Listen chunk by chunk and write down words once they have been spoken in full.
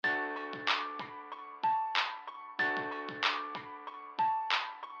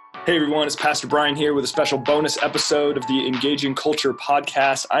Hey everyone, it's Pastor Brian here with a special bonus episode of the Engaging Culture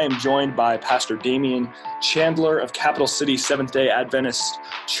podcast. I am joined by Pastor Damian Chandler of Capital City Seventh-day Adventist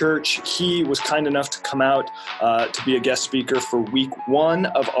Church. He was kind enough to come out to be a guest speaker for week 1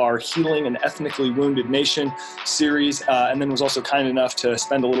 of our Healing an Ethnically Wounded Nation series, and then was also kind enough to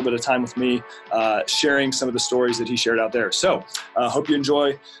spend a little bit of time with me sharing some of the stories that he shared out there. So hope you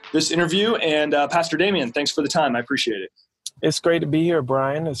enjoy this interview, and Pastor Damian, thanks for the time. I appreciate it. It's great to be here,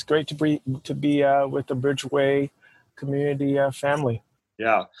 Brian. It's great to be with the Bridgeway community family.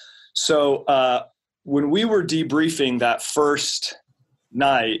 Yeah. So when we were debriefing that first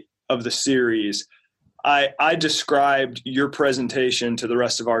night of the series, I described your presentation to the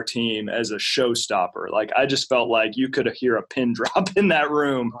rest of our team as a showstopper. Like, I just felt like you could hear a pin drop in that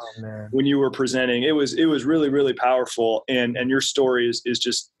room when you were presenting. It was really, really powerful, and your story is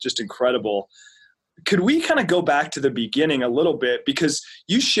just incredible. Could we kind of go back to the beginning a little bit, because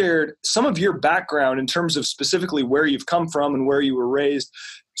you shared some of your background in terms of specifically where you've come from and where you were raised,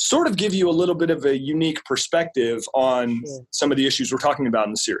 sort of give you a little bit of a unique perspective on some of the issues we're talking about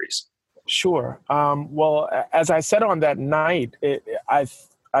in the series. Sure. Well, as I said on that night, I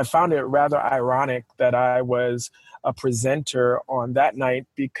found it rather ironic that I was a presenter on that night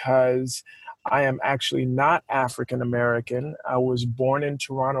because I am actually not African American. I was born in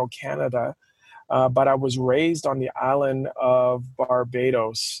Toronto, Canada. But I was raised on the island of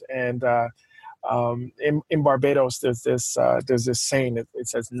Barbados, and in Barbados, there's this saying. It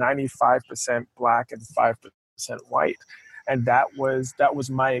says 95% black and 5% white, and that was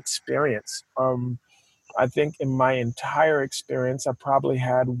my experience. I think in my entire experience, I probably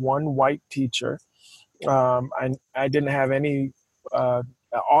had one white teacher. I didn't have any.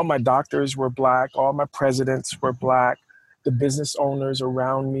 All my doctors were black. All my presidents were black. The business owners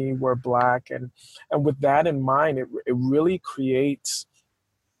around me were black, and with that in mind, it really creates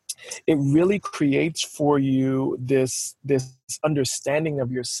for you this understanding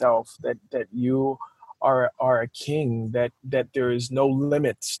of yourself that you are a king, that there is no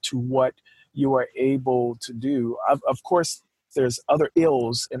limits to what you are able to do. Of course, there's other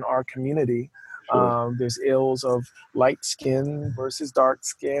ills in our community. There's ills of light skin versus dark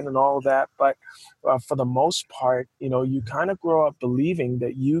skin and all of that. But for the most part, you kind of grow up believing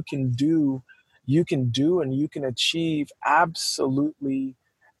that you can do and you can achieve absolutely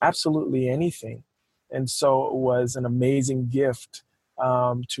anything. And so it was an amazing gift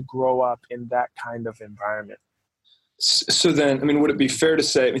to grow up in that kind of environment. So then, would it be fair to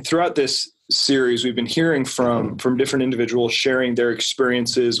say, throughout this series, we've been hearing from different individuals sharing their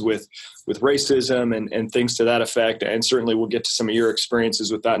experiences with racism and things to that effect. And certainly we'll get to some of your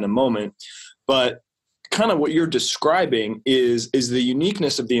experiences with that in a moment. But kind of what you're describing is the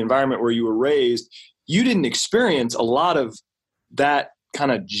uniqueness of the environment where you were raised. You didn't experience a lot of that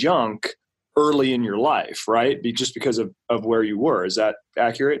kind of junk early in your life, right? Just because of where you were. Is that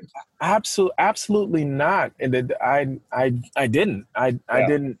accurate? Absolutely not. And I didn't.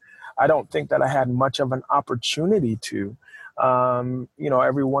 I don't think that I had much of an opportunity to.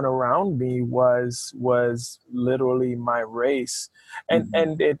 Everyone around me was literally my race, and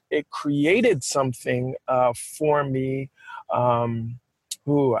it created something for me. I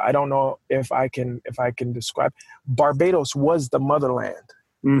don't know if I can describe. Barbados was the motherland.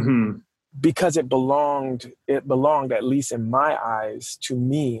 Mm-hmm. Because it belonged, at least in my eyes, to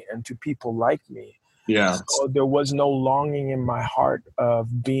me and to people like me. Yeah. So there was no longing in my heart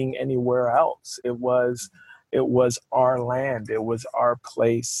of being anywhere else. It was our land. It was our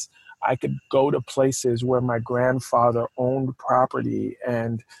place. I could go to places where my grandfather owned property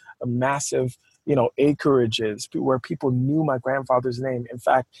and a massive, acreages where people knew my grandfather's name. In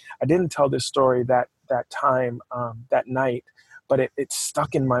fact, I didn't tell this story that that night, but it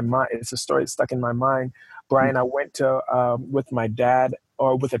stuck in my mind. It's a story that stuck in my mind. Brian, I went to with my dad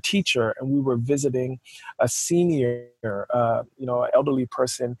or with a teacher, and we were visiting a senior, elderly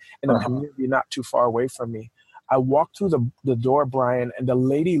person in a community not too far away from me. I walked through the door, Brian, and the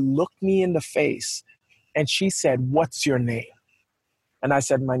lady looked me in the face, and she said, "What's your name?" And I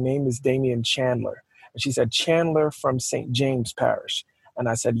said, "My name is Damian Chandler." And she said, "Chandler from St. James Parish." And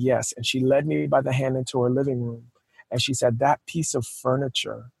I said, "Yes." And she led me by the hand into her living room. And she said, "That piece of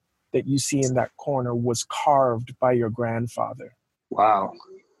furniture that you see in that corner was carved by your grandfather." Wow.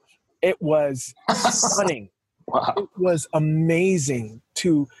 It was stunning. Wow. It was amazing.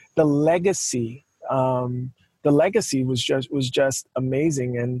 To the legacy. The legacy was just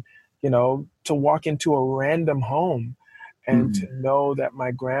amazing. And, to walk into a random home and to know that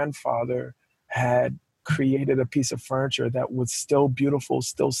my grandfather had created a piece of furniture that was still beautiful,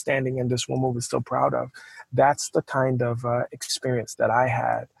 still standing, and this woman was still proud of. That's the kind of experience that I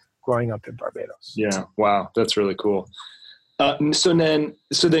had growing up in Barbados. Yeah. Wow. That's really cool. So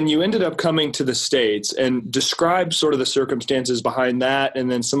then you ended up coming to the States, and describe sort of the circumstances behind that, and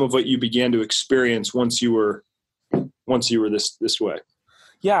then some of what you began to experience once you were this way.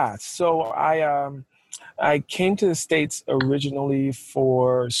 Yeah. So I came to the States originally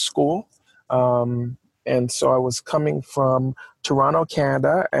for school. And so I was coming from Toronto,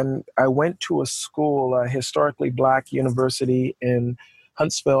 Canada, and I went to a school, a historically Black university in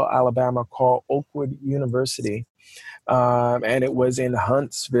Huntsville, Alabama, called Oakwood University. And it was in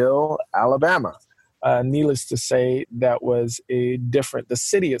Huntsville, Alabama. Needless to say, the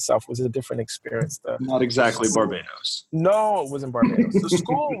city itself was a different experience. Not exactly Barbados. No, it wasn't Barbados. The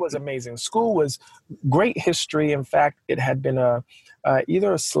school was amazing. School was great history. In fact, it had been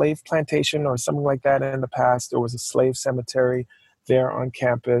either a slave plantation or something like that in the past. There was a slave cemetery there on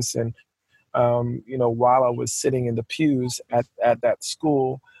campus. And, while I was sitting in the pews at that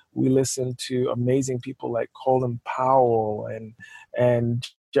school, we listened to amazing people like Colin Powell and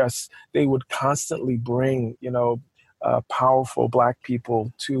just they would constantly bring, powerful Black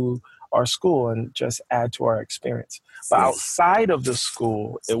people to our school and just add to our experience. But outside of the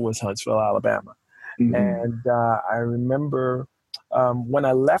school, it was Huntsville, Alabama. Mm-hmm. And I remember when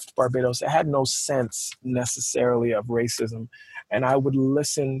I left Barbados, I had no sense necessarily of racism. And I would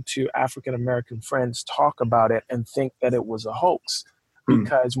listen to African-American friends talk about it and think that it was a hoax.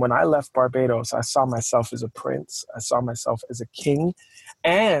 Because when I left Barbados, I saw myself as a prince. I saw myself as a king.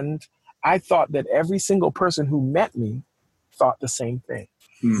 And I thought that every single person who met me thought the same thing.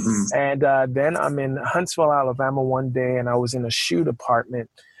 Mm-hmm. And then I'm in Huntsville, Alabama one day, and I was in a shoe department,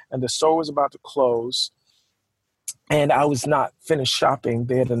 and the store was about to close. And I was not finished shopping.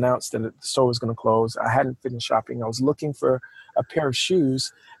 They had announced that the store was going to close. I hadn't finished shopping. I was looking for a pair of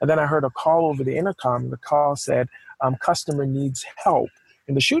shoes. And then I heard a call over the intercom. The call said, customer needs help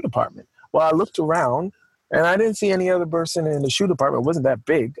in the shoe department. Well, I looked around and I didn't see any other person in the shoe department. It wasn't that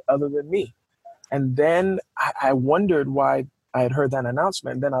big other than me. And then I wondered why I had heard that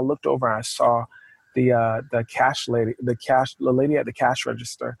announcement. And then I looked over and I saw the cash lady, the lady at the cash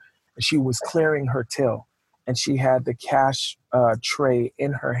register, and she was clearing her till. And she had the cash tray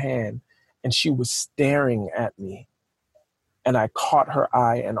in her hand, and she was staring at me. And I caught her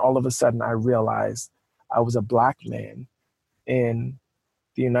eye, and all of a sudden I realized I was a Black man in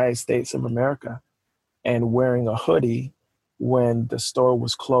the United States of America, and wearing a hoodie when the store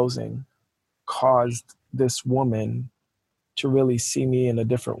was closing caused this woman to really see me in a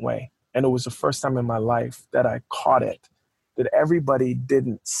different way. And it was the first time in my life that I caught it, that everybody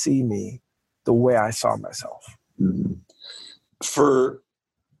didn't see me the way I saw myself. Mm-hmm. For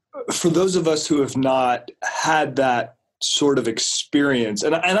those of us who have not had that sort of experience,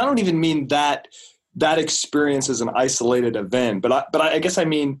 and I don't even mean that experience as an isolated event, but I guess I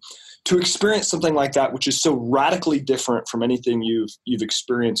mean to experience something like that, which is so radically different from anything you've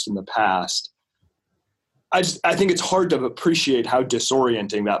experienced in the past. I think it's hard to appreciate how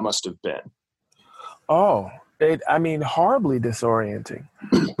disorienting that must have been. Oh, horribly disorienting.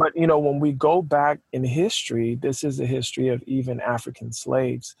 But, when we go back in history, this is the history of even African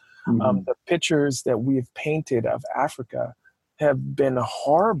slaves. Mm-hmm. The pictures that we've painted of Africa have been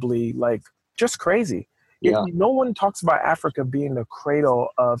horribly, just crazy. Yeah. No one talks about Africa being the cradle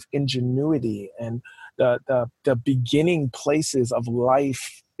of ingenuity and the beginning places of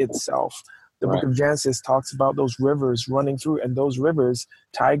life itself. The Book of Genesis talks about those rivers running through, and those rivers,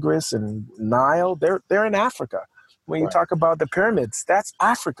 Tigris and Nile, they're in Africa. When you talk about the pyramids, that's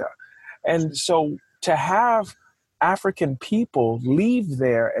Africa. And so to have African people leave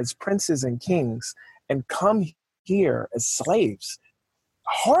there as princes and kings and come here as slaves,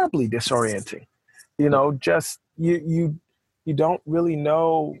 horribly disorienting. Just you don't really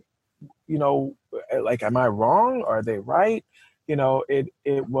know, am I wrong? Are they right?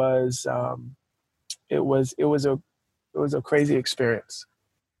 It was a crazy experience.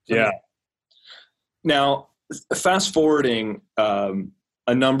 Yeah. Now, fast forwarding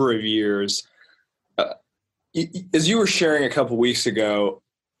a number of years, as you were sharing a couple weeks ago,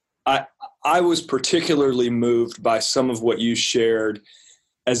 I was particularly moved by some of what you shared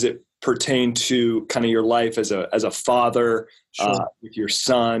as it pertained to kind of your life as a father. Sure. With your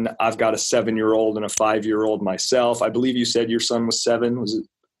son. I've got a 7-year-old and a 5-year-old myself. I believe you said your son was 7. Was it,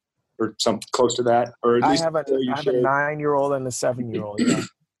 or something close to that? Or at least I have a 9-year-old and a 7-year-old. Yeah.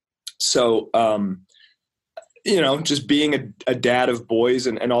 So, just being a dad of boys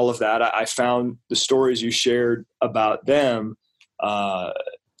and all of that, I found the stories you shared about them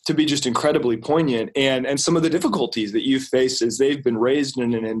to be just incredibly poignant, and some of the difficulties that you've faced as they've been raised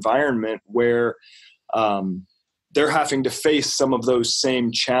in an environment where they're having to face some of those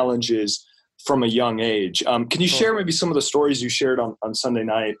same challenges from a young age. Can you share maybe some of the stories you shared on Sunday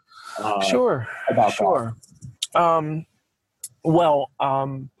night? Sure. About sure.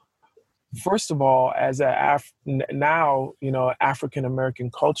 First of all, as now, African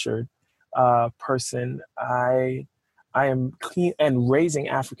American cultured person, I am keen, and raising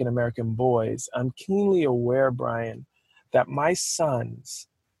African American boys, I'm keenly aware, Brian, that my sons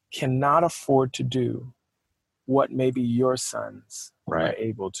cannot afford to do what maybe your sons are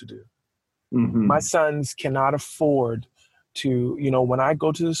able to do. Mm-hmm. My sons cannot afford to, when I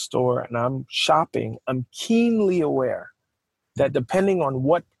go to the store and I'm shopping, I'm keenly aware that depending on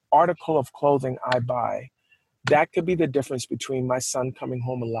what article of clothing I buy, that could be the difference between my son coming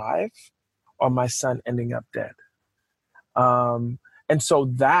home alive or my son ending up dead. And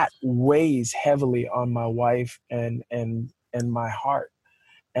so that weighs heavily on my wife and my heart.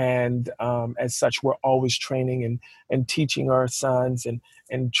 And as such, we're always training and teaching our sons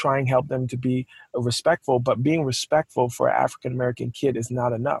and trying to help them to be respectful. But being respectful for an African-American kid is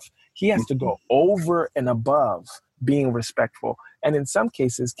not enough. He has to go over and above being respectful, and in some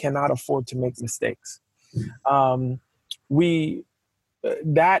cases cannot afford to make mistakes.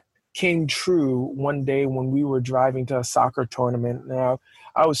 That came true one day when we were driving to a soccer tournament. Now,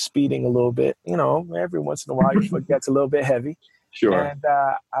 I was speeding a little bit. Every once in a while your foot gets a little bit heavy. Sure.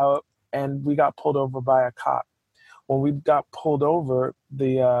 And we got pulled over by a cop. When we got pulled over,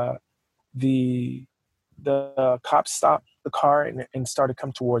 the cop stopped the car and started to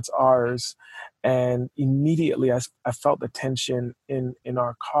come towards ours. And immediately I felt the tension in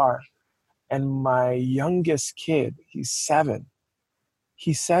our car. And my youngest kid, he's 7,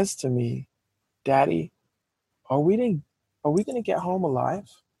 he says to me, "Daddy, are we going to get home alive?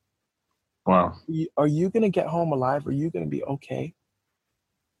 Wow. Are you going to get home alive? Are you going to be okay?"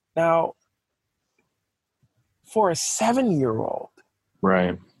 Now, for a 7-year-old,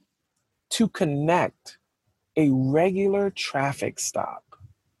 right, to connect a regular traffic stop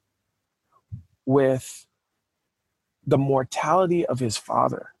with the mortality of his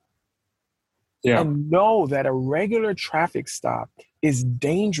father, and know that a regular traffic stop is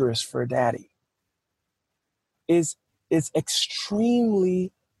dangerous for daddy, is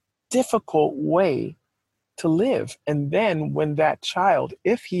extremely difficult way to live. And then when that child,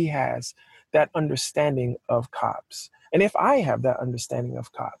 if he has that understanding of cops, and if I have that understanding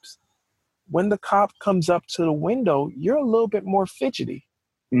of cops, when the cop comes up to the window, you're a little bit more fidgety,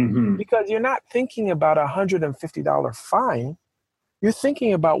 because you're not thinking about a $150 fine. You're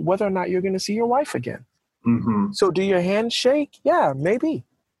thinking about whether or not you're going to see your wife again. So do your hands shake? Yeah, maybe.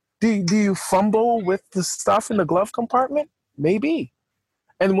 Do you fumble with the stuff in the glove compartment? Maybe.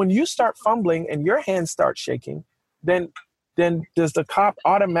 And when you start fumbling and your hands start shaking, then does the cop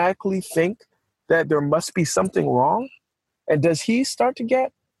automatically think that there must be something wrong? And does he start to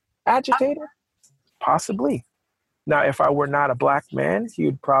get agitated? Possibly. Now, if I were not a black man, he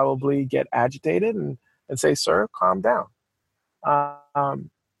would probably get agitated and say, "Sir, calm down."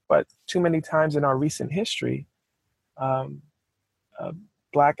 But too many times in our recent history, a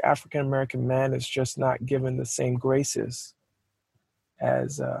black African-American man is just not given the same graces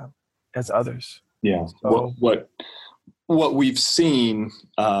as others. Yeah. So, what we've seen,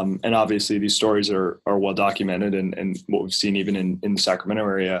 and obviously these stories are well documented, and what we've seen even in the Sacramento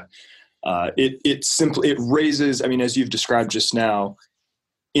area, it raises, I mean, as you've described just now,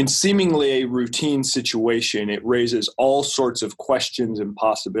 in seemingly a routine situation, it raises all sorts of questions and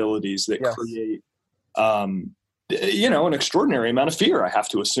possibilities that create, an extraordinary amount of fear, I have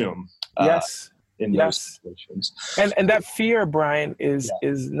to assume. In those situations. And that fear, Brian, is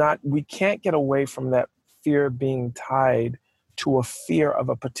not, we can't get away from that fear being tied to a fear of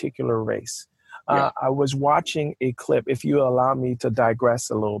a particular race. I was watching a clip, if you allow me to digress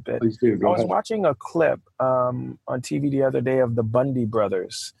a little bit. Please do. Go ahead. Watching a clip on TV the other day of the Bundy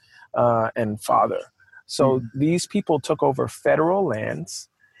brothers and father. So these people took over federal lands,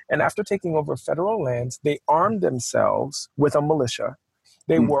 and after taking over federal lands, they armed themselves with a militia.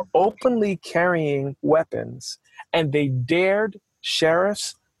 They were openly carrying weapons, and they dared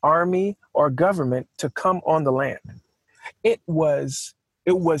sheriffs, army, or government to come on the land. It was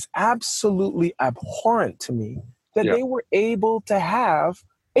absolutely abhorrent to me that they were able to have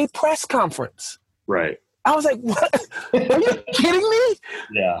a press conference. Right. I was like, what? Are you kidding me?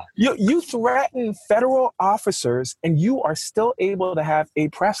 Yeah. You threaten federal officers and you are still able to have a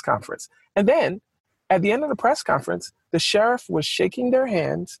press conference. And then at the end of the press conference, the sheriff was shaking their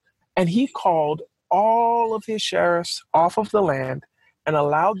hands and he called all of his sheriffs off of the land and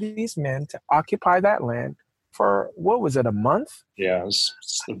allowed these men to occupy that land for, what was it, a month? Yeah, it was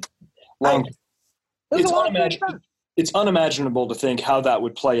long. There's a lot of things done. It's unimaginable to think how that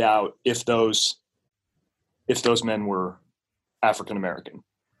would play out if those men were African American,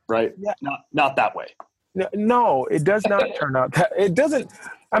 right? Yeah. Not that way. No, it does not turn out that. It doesn't.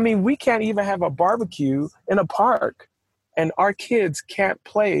 I mean, we can't even have a barbecue in a park, and our kids can't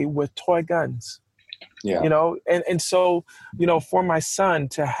play with toy guns. Yeah. You know, and so, you know, for my son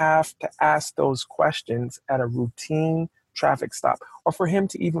to have to ask those questions at a routine traffic stop, or for him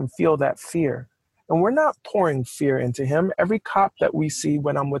to even feel that fear. And we're not pouring fear into him. Every cop that we see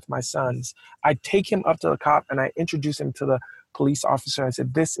when I'm with my sons, I take him up to the cop and I introduce him to the police officer. I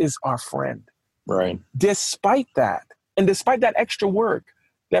said, this is our friend. Right. Despite that, and despite that extra work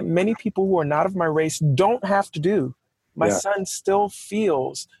that many people who are not of my race don't have to do, my son still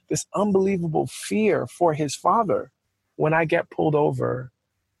feels this unbelievable fear for his father when I get pulled over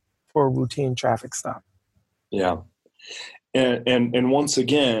for a routine traffic stop. Yeah. And once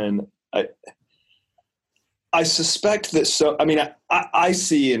again, I suspect that, so, I mean, I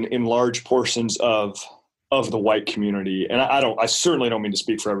see in large portions of the white community, and I certainly don't mean to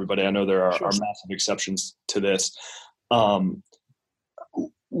speak for everybody. I know there are massive exceptions to this.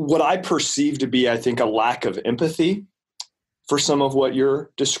 What I perceive to be, I think, a lack of empathy for some of what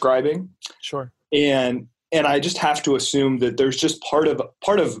you're describing. Sure. And I just have to assume that there's just part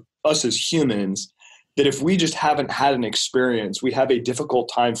of us as humans that if we just haven't had an experience, we have a difficult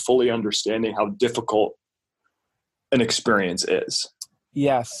time fully understanding how difficult an experience is.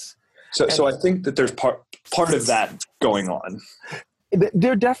 Yes. So I think that there's part of that going on.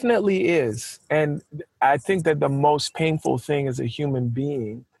 There definitely is. And I think that the most painful thing as a human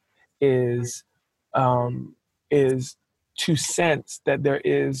being is to sense that there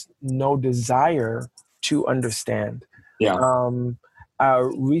is no desire to understand. Yeah.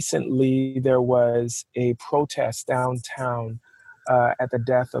 Recently, there was a protest downtown at the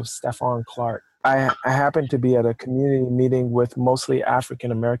death of Stephon Clark. I happened to be at a community meeting with mostly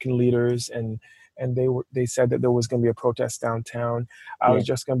African American leaders, and they said that there was going to be a protest downtown. I was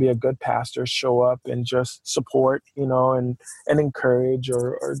just going to be a good pastor, show up and just support, you know, and encourage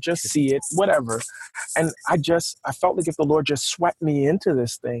or just see it, whatever. And I felt like if the Lord just swept me into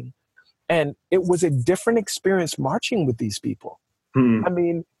this thing, and it was a different experience marching with these people. I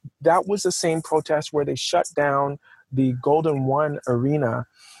mean, that was the same protest where they shut down the Golden One Arena.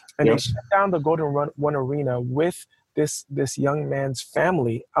 And they shut down the Golden One Arena with this young man's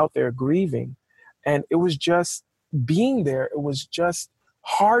family out there grieving. And it was just being there. It was just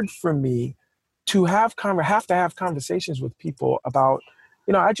hard for me to have to have conversations with people about,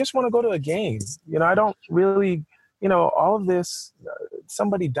 you know, I just want to go to a game. You know, I don't really, you know, all of this,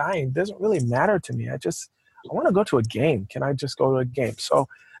 somebody dying doesn't really matter to me. I want to go to a game. Can I just go to a game? So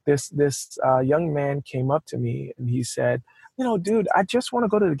this young man came up to me and he said, you know, dude, I just want to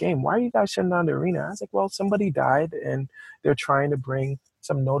go to the game. Why are you guys shutting down the arena? I was like, well, somebody died and they're trying to bring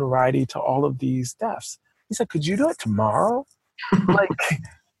some notoriety to all of these deaths. He said, could you do it tomorrow? Like,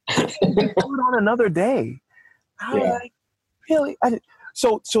 do it on another day. I was like, really?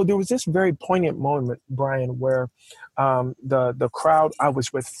 So there was this very poignant moment, Brian, where the crowd, I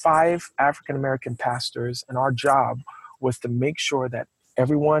was with 5 African-American pastors, and our job was to make sure that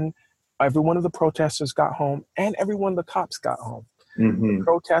every one of the protesters got home and every one of the cops got home. The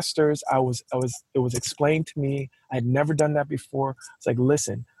protesters, it was explained to me, I had never done that before. It's like,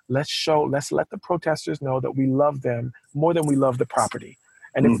 listen, let's let the protesters know that we love them more than we love the property.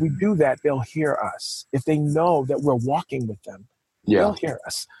 And if we do that, they'll hear us. If they know that we're walking with them, they'll hear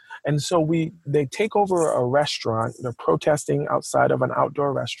us. And so they take over a restaurant. They're protesting outside of an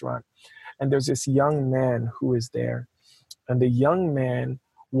outdoor restaurant. And there's this young man who is there. And the young man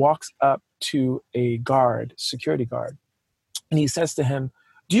walks up to a security guard, and he says to him,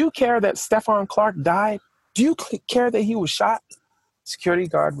 do you care that Stephon Clark died? Do you care that he was shot? Security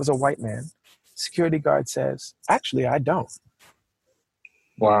guard was a white man. Security guard says, actually, I don't.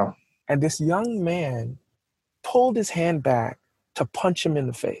 Wow. And this young man pulled his hand back to punch him in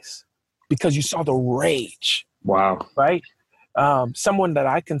the face because you saw the rage. Wow. Right? Someone that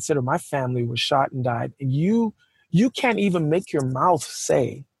I consider my family was shot and died. And you can't even make your mouth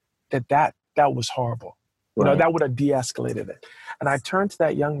say that was horrible. Right. You know, that would have de-escalated it. And I turned to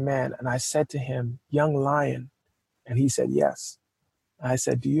that young man and I said to him, young lion. And he said, yes. And I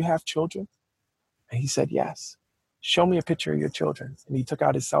said, do you have children? And he said, yes. Show me a picture of your children. And he took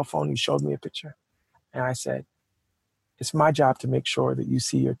out his cell phone. He showed me a picture. And I said, it's my job to make sure that you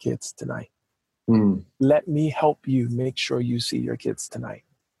see your kids tonight. Let me help you make sure you see your kids tonight.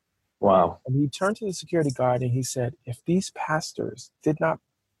 Wow. And he turned to the security guard and he said, if these pastors did not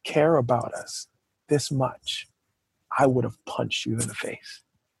care about us this much, I would have punched you in the face.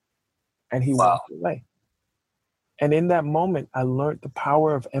 and he Wow. walked away. And in that moment, I learned the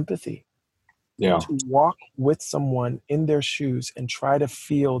power of empathy. Yeah. To walk with someone in their shoes and try to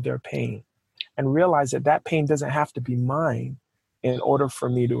feel their pain and realize that that pain doesn't have to be mine in order for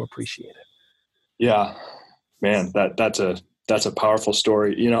me to appreciate it. Yeah, man, that's a powerful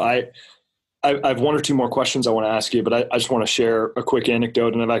story. You know, I have one or two more questions I want to ask you, but I just want to share a quick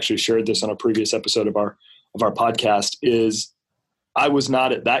anecdote, and I've actually shared this on a previous episode of our podcast. Is I was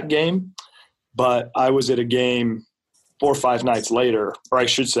not at that game, but I was at a game 4 or 5 nights later, or I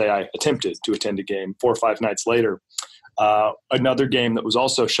should say, I attempted to attend a game 4 or 5 nights later. Another game that was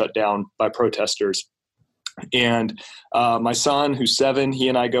also shut down by protesters. And my son, who's 7, he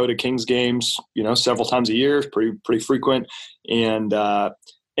and I go to Kings games, you know, several times a year, pretty frequent. And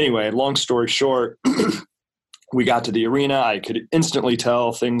anyway, long story short, we got to the arena. I could instantly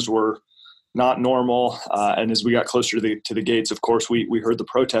tell things were not normal. And as we got closer to the gates, of course, we heard the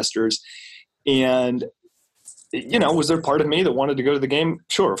protesters. And, you know, was there part of me that wanted to go to the game?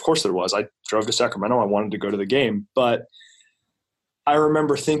 Sure, of course there was. I drove to Sacramento. I wanted to go to the game. But I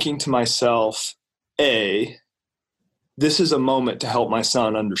remember thinking to myself, A, this is a moment to help my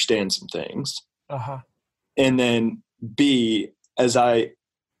son understand some things. Uh-huh. And then B, as I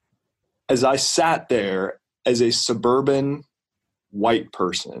sat there as a suburban white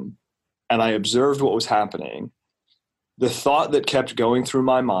person and I observed what was happening, the thought that kept going through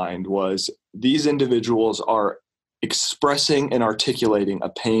my mind was these individuals are expressing and articulating a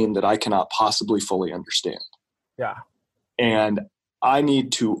pain that I cannot possibly fully understand. Yeah. And I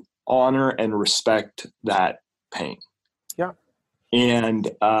need to honor and respect that pain. Yeah. And,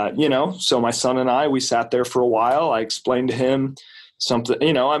 you know, so my son and I, we sat there for a while. I explained to him something,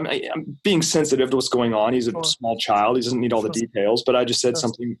 you know, I'm being sensitive to what's going on. He's a small child. He doesn't need all the details, but I just said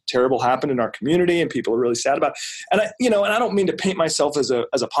something terrible happened in our community and people are really sad about it. And I don't mean to paint myself as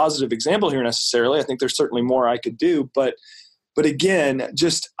a positive example here necessarily. I think there's certainly more I could do, but again,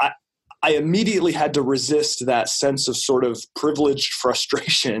 I immediately had to resist that sense of sort of privileged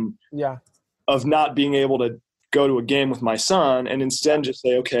frustration of not being able to go to a game with my son and instead just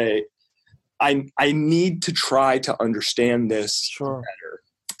say, okay, I need to try to understand this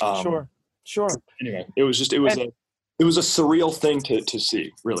better. Sure. Anyway, it was a surreal thing to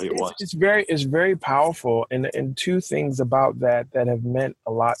see. Really, it was. It's very powerful. And two things about that have meant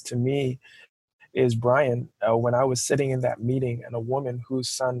a lot to me is, Brian, when I was sitting in that meeting and a woman whose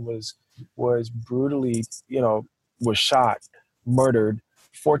son was brutally, was shot, murdered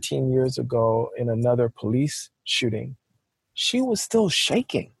 14 years ago in another police shooting, she was still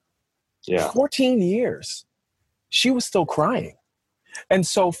shaking. Yeah. 14 years. She was still crying. And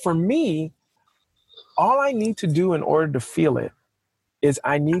so for me, all I need to do in order to feel it is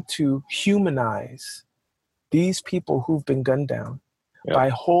I need to humanize these people who've been gunned down by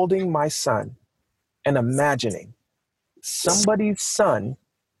holding my son and imagining somebody's son,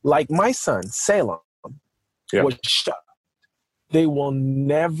 like my son, Salem, was shot. They will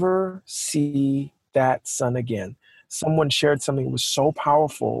never see that son again. Someone shared something that was so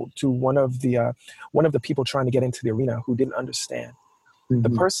powerful to one of the people trying to get into the arena who didn't understand. Mm-hmm. The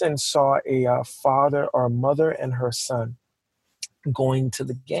person saw a father or a mother and her son going to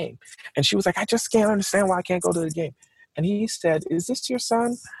the game. And she was like, I just can't understand why I can't go to the game. And he said, is this your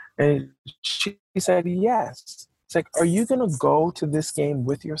son? And she said, yes. It's like, are you going to go to this game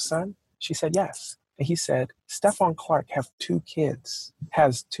with your son? She said, yes. And he said, Stephon Clark has two kids,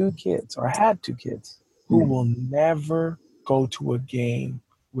 or had two kids, who will never go to a game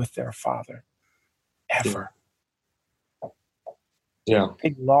with their father, ever. Yeah.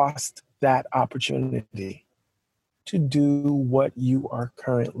 They lost that opportunity to do what you are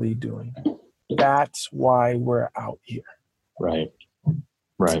currently doing. That's why we're out here. Right.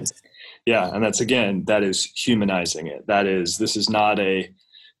 Yeah. And that is humanizing it. This is not a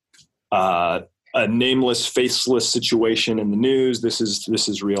nameless, faceless situation in the news. This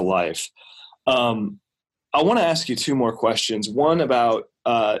is real life. I want to ask you two more questions. One about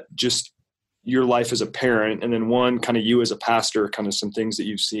just your life as a parent, and then one kind of you as a pastor, kind of some things that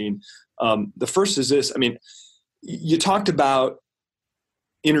you've seen. The first is this. I mean, you talked about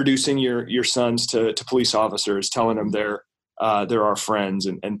introducing your sons to police officers, telling them they're our friends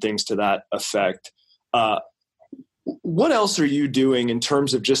and things to that effect. What else are you doing in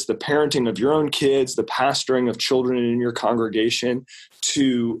terms of just the parenting of your own kids, the pastoring of children in your congregation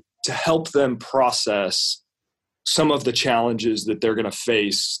to help them process some of the challenges that they're going to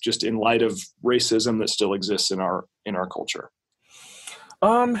face just in light of racism that still exists in our culture?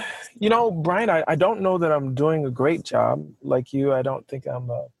 Brian, I don't know that I'm doing a great job like you. I don't think I'm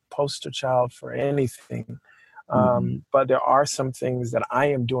a poster child for anything. But there are some things that I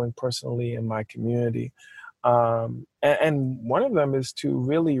am doing personally in my community. And one of them is to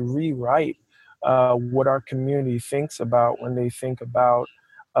really rewrite what our community thinks about when they think about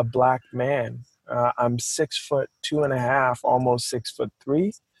a Black man. I'm 6'2.5", almost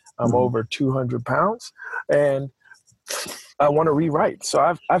 6'3". I'm over 200 pounds, and I want to rewrite.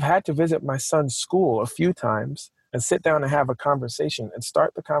 So I've had to visit my son's school a few times and sit down and have a conversation and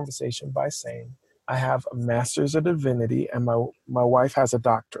start the conversation by saying, I have a master's of divinity and my wife has a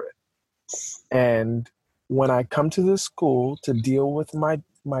doctorate. And when I come to this school to deal with my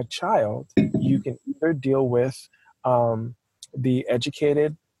child, you can either deal with the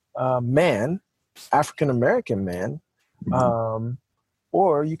educated man, African-American man,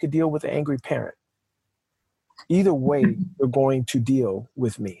 or you could deal with the angry parent. Either way, you're going to deal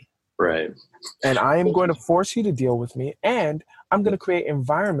with me. Right. And I am going to force you to deal with me. And I'm going to create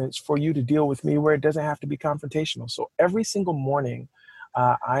environments for you to deal with me where it doesn't have to be confrontational. So every single morning,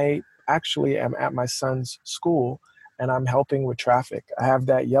 I actually am at my son's school and I'm helping with traffic. I have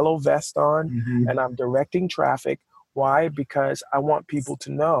that yellow vest on and I'm directing traffic. Why? Because I want people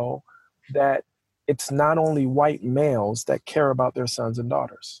to know that it's not only white males that care about their sons and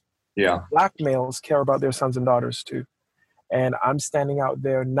daughters. Yeah. Black males care about their sons and daughters too. And I'm standing out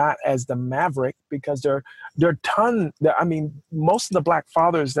there not as the maverick because I mean, most of the Black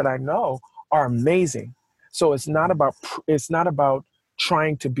fathers that I know are amazing. So it's not about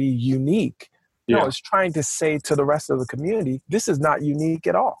trying to be unique. No, it's trying to say to the rest of the community, this is not unique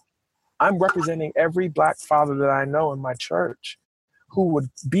at all. I'm representing every Black father that I know in my church who would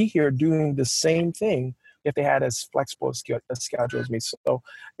be here doing the same thing if they had as flexible a schedule as me. So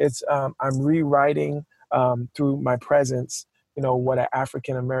it's I'm rewriting through my presence, what an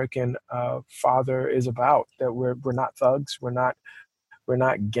African-American father is about. That we're not thugs, we're not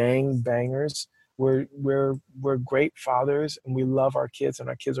gang bangers. We're great fathers, and we love our kids, and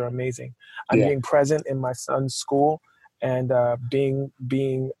our kids are amazing. I'm being present in my son's school and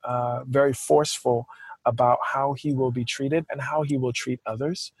being very forceful about how he will be treated and how he will treat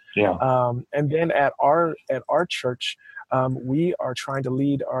others. And then at our church, we are trying to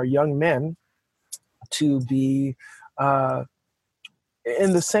lead our young men to be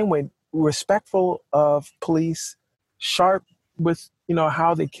in the same way respectful of police, sharp with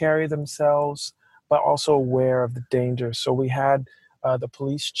how they carry themselves, but also aware of the danger. So we had the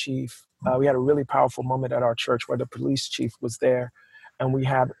police chief. We had a really powerful moment at our church where the police chief was there, and we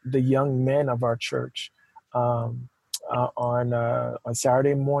had the young men of our church on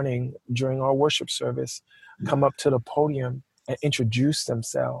Saturday morning during our worship service come up to the podium and introduce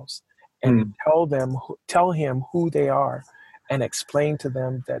themselves and tell him who they are, and explain to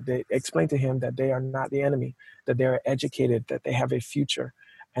him that they are not the enemy, that they are educated, that they have a future,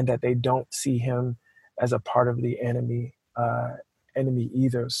 and that they don't see him as a part of the enemy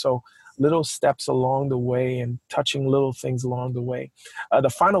either. So little steps along the way and touching little things along the way. The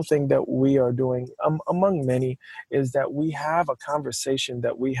final thing that we are doing, among many, is that we have a conversation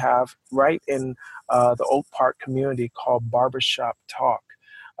that we have right in the Oak Park community called Barbershop Talk,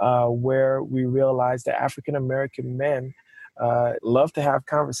 where we realize that African-American men love to have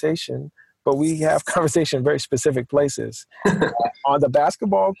conversation, but we have conversation in very specific places. On the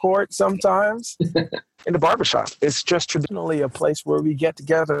basketball court sometimes, in the barbershop. It's just traditionally a place where we get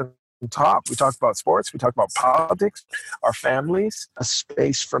together and talk. We talk about sports, we talk about politics, our families, a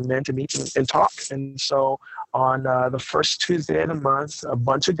space for men to meet and talk. And so on the first Tuesday of the month, a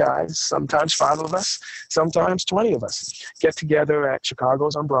bunch of guys, sometimes 5 of us, sometimes 20 of us, get together at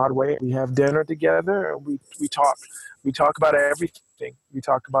Chicago's on Broadway. We have dinner together and we talk. We talk about everything. We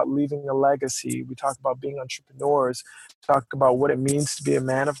talk about leaving a legacy. We talk about being entrepreneurs. We talk about what it means to be a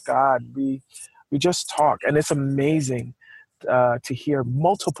man of God. We just talk, and it's amazing to hear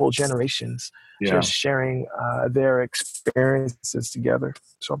multiple generations just sharing their experiences together.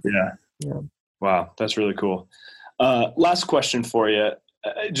 So Wow, that's really cool. Last question for you,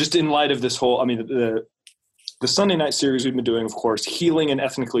 just in light of this whole, the Sunday night series we've been doing, of course, Healing an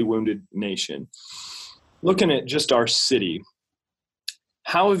Ethnically Wounded Nation. Looking at just our city,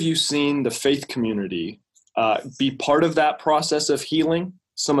 how have you seen the faith community be part of that process of healing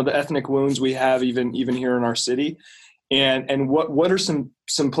some of the ethnic wounds we have even here in our city? And what are some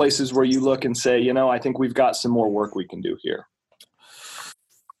places where you look and say, I think we've got some more work we can do here?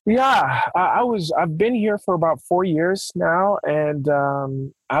 Yeah, I've been here for about 4 years now, and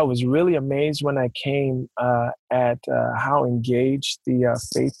I was really amazed when I came at how engaged the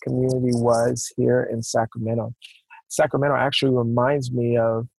faith community was here in Sacramento. Sacramento actually reminds me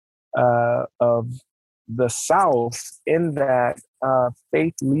of the South in that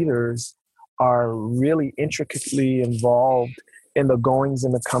faith leaders are really intricately involved in the goings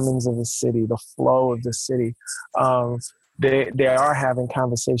and the comings of the city, the flow of the city. They are having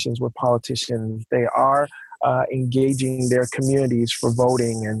conversations with politicians. They are engaging their communities for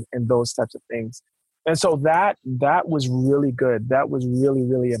voting and those types of things. And so that was really good. That was really,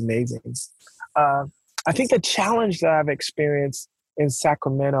 really amazing. I think the challenge that I've experienced in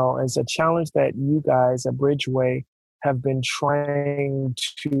Sacramento is a challenge that you guys at Bridgeway have been trying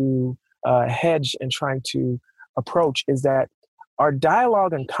to hedge and trying to approach, is that our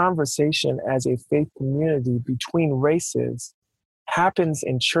dialogue and conversation as a faith community between races happens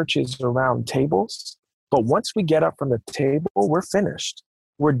in churches around tables. But once we get up from the table, we're finished.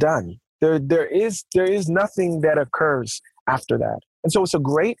 We're done. There is nothing that occurs after that. And so it's a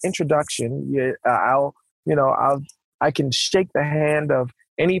great introduction. I can shake the hand of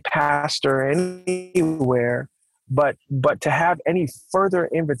any pastor anywhere, but to have any further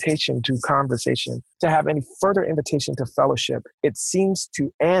invitation to conversation, to have any further invitation to fellowship, it seems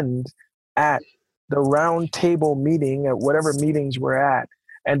to end at the round table meeting, at whatever meetings we're at,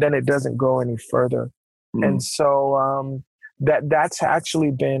 and then it doesn't go any further. And so that's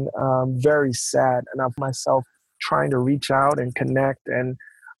actually been very sad. And I've myself trying to reach out and connect and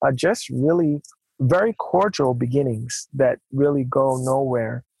just really very cordial beginnings that really go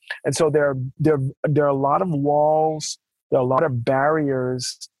nowhere. And so there are a lot of walls, there are a lot of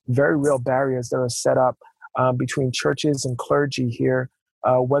barriers, very real barriers that are set up between churches and clergy here,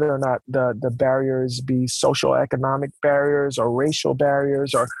 whether or not the barriers be social economic barriers or racial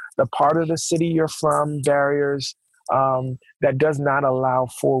barriers or the part of the city you're from barriers that does not allow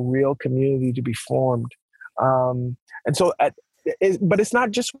for real community to be formed. And so but it's not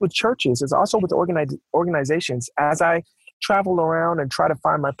just with churches, it's also with organizations. As I travel around and try to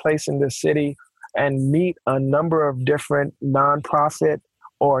find my place in this city and meet a number of different nonprofit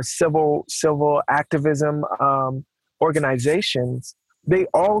or civil activism organizations, they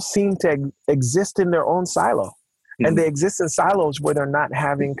all seem to exist in their own silo. Mm-hmm. And they exist in silos where they're not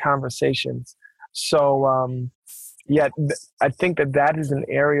having conversations. So I think that is an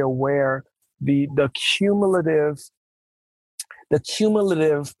area where the cumulative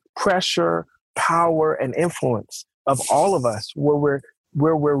pressure, power, and influence of all of us, where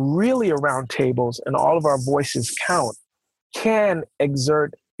we're really around tables and all of our voices count, can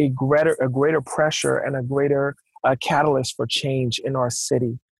exert a greater pressure and a greater catalyst for change in our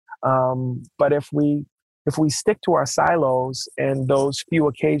city. But if we stick to our silos and those few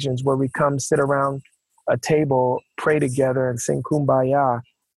occasions where we come sit around a table, pray together, and sing Kumbaya,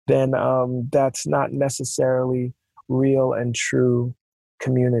 then that's not necessarily real and true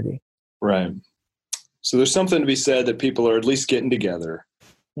community. Right. So there's something to be said that people are at least getting together.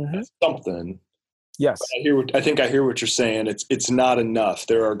 Mm-hmm. That's something. Yes. I think I hear what you're saying. It's not enough.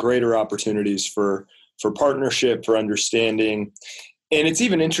 There are greater opportunities for partnership, for understanding. And it's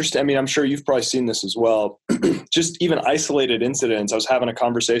even interesting. I mean, I'm sure you've probably seen this as well. Just even isolated incidents. I was having a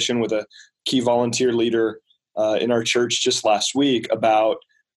conversation with a key volunteer leader in our church just last week about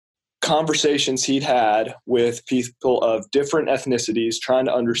conversations he'd had with people of different ethnicities, trying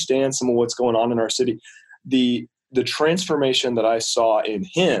to understand some of what's going on in our city. The transformation that I saw in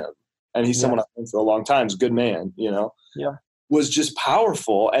him, and he's someone I've known for a long time, is a good man, was just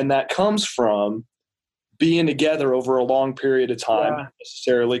powerful. And that comes from being together over a long period of time, not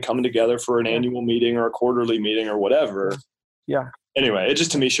necessarily coming together for an annual meeting or a quarterly meeting or whatever. Yeah. Anyway, it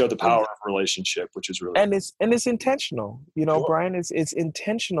just to me showed the power of relationship, which is really it's intentional. Sure. Brian, it's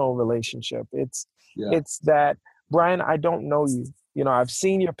intentional relationship. It's that, Brian, I don't know you. I've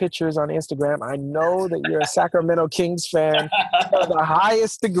seen your pictures on Instagram. I know that you're a Sacramento Kings fan to the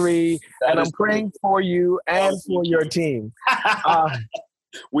highest degree, and I'm praying for you and for your team. I've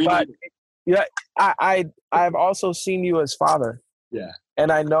also seen you as father. Yeah,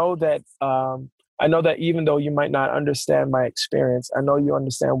 and I know that. I know that even though you might not understand my experience, I know you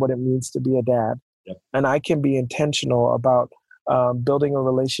understand what it means to be a dad. Yep. And I can be intentional about building a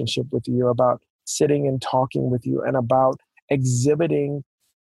relationship with you, about sitting and talking with you, and about exhibiting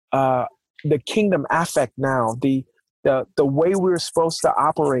the kingdom affect now, the way we're supposed to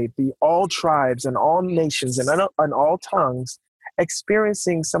operate, the all tribes and all nations and all tongues,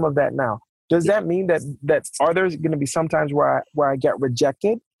 experiencing some of that now. Does that mean that are there going to be some times where I get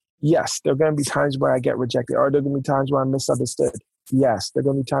rejected? Yes, there are going to be times where I get rejected. Are there going to be times where I'm misunderstood? Yes, there are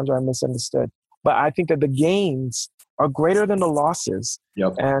going to be times where I'm misunderstood. But I think that the gains are greater than the losses.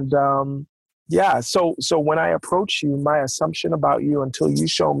 Yep. And so when I approach you, my assumption about you until you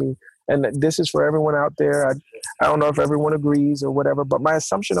show me, and this is for everyone out there, I don't know if everyone agrees or whatever, but my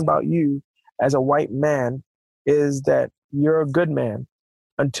assumption about you as a white man is that you're a good man.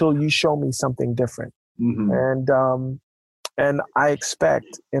 until you show me something different. Mm-hmm. And I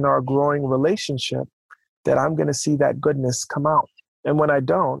expect in our growing relationship that I'm going to see that goodness come out. And when I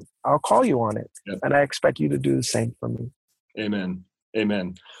don't, I'll call you on it. Yep. And I expect you to do the same for me. Amen.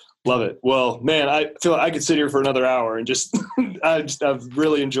 Amen. Love it. Well, man, I feel like I could sit here for another hour and just, I've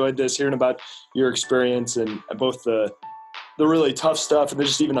really enjoyed this, hearing about your experience and both the really tough stuff and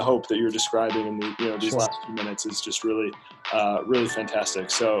just even the hope that you're describing in these last few minutes is just really, really fantastic.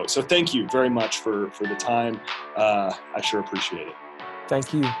 So thank you very much for the time. I sure appreciate it.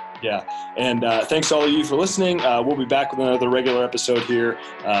 Thank you. Yeah. And thanks to all of you for listening. We'll be back with another regular episode here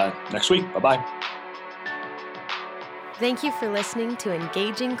next week. Bye-bye. Thank you for listening to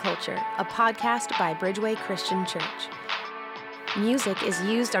Engaging Culture, a podcast by Bridgeway Christian Church. Music is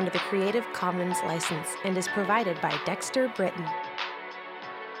used under the Creative Commons license and is provided by Dexter Britton.